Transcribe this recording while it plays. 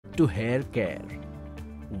to hair care.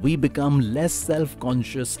 We become less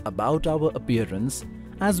self-conscious about our appearance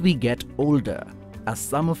as we get older, as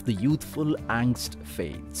some of the youthful angst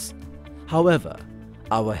fades. However,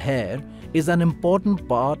 our hair is an important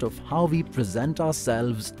part of how we present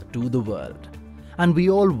ourselves to the world, and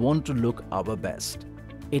we all want to look our best.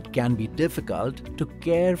 It can be difficult to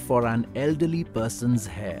care for an elderly person's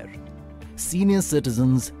hair. Senior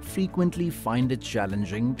citizens frequently find it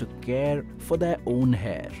challenging to care for their own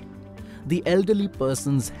hair. The elderly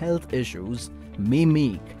person's health issues may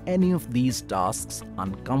make any of these tasks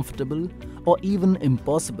uncomfortable or even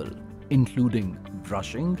impossible, including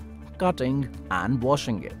brushing, cutting, and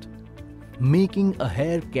washing it. Making a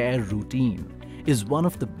hair care routine is one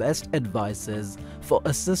of the best advices for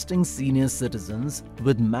assisting senior citizens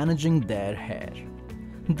with managing their hair.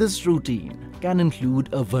 This routine can include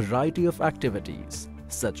a variety of activities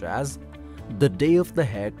such as the day of the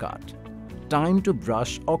haircut, time to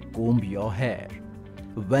brush or comb your hair,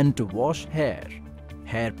 when to wash hair,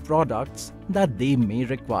 hair products that they may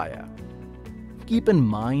require. Keep in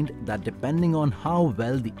mind that depending on how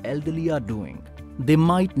well the elderly are doing, they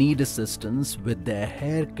might need assistance with their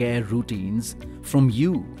hair care routines from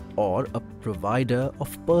you or a provider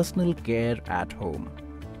of personal care at home.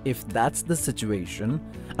 If that's the situation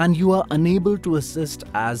and you are unable to assist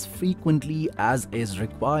as frequently as is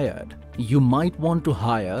required, you might want to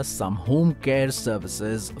hire some home care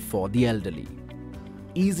services for the elderly.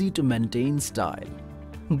 Easy to maintain style.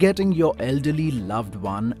 Getting your elderly loved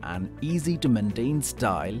one an easy-to-maintain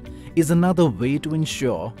style is another way to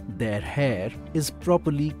ensure their hair is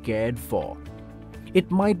properly cared for. It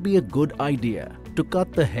might be a good idea to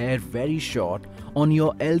cut the hair very short on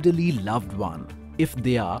your elderly loved one if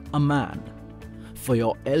they are a man. For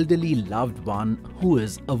your elderly loved one who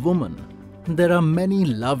is a woman, there are many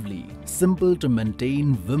lovely,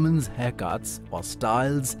 simple-to-maintain women's haircuts or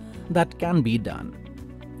styles that can be done.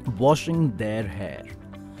 Washing their hair.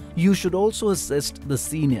 You should also assist the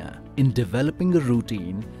senior in developing a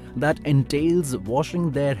routine that entails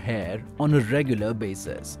washing their hair on a regular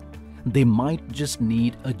basis. They might just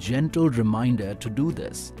need a gentle reminder to do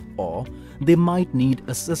this, or they might need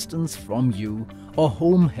assistance from you or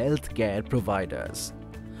home health care providers.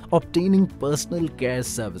 Obtaining personal care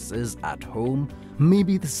services at home may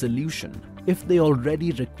be the solution if they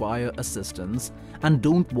already require assistance and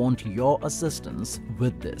don't want your assistance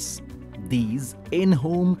with this. These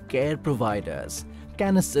in-home care providers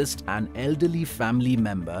can assist an elderly family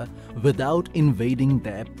member without invading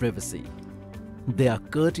their privacy. They are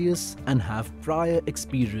courteous and have prior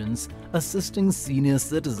experience assisting senior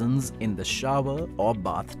citizens in the shower or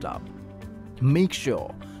bathtub. Make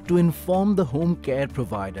sure to inform the home care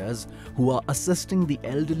providers who are assisting the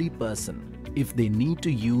elderly person if they need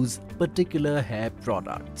to use particular hair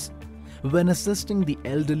products. When assisting the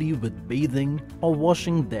elderly with bathing or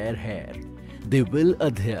washing their hair, they will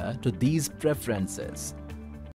adhere to these preferences.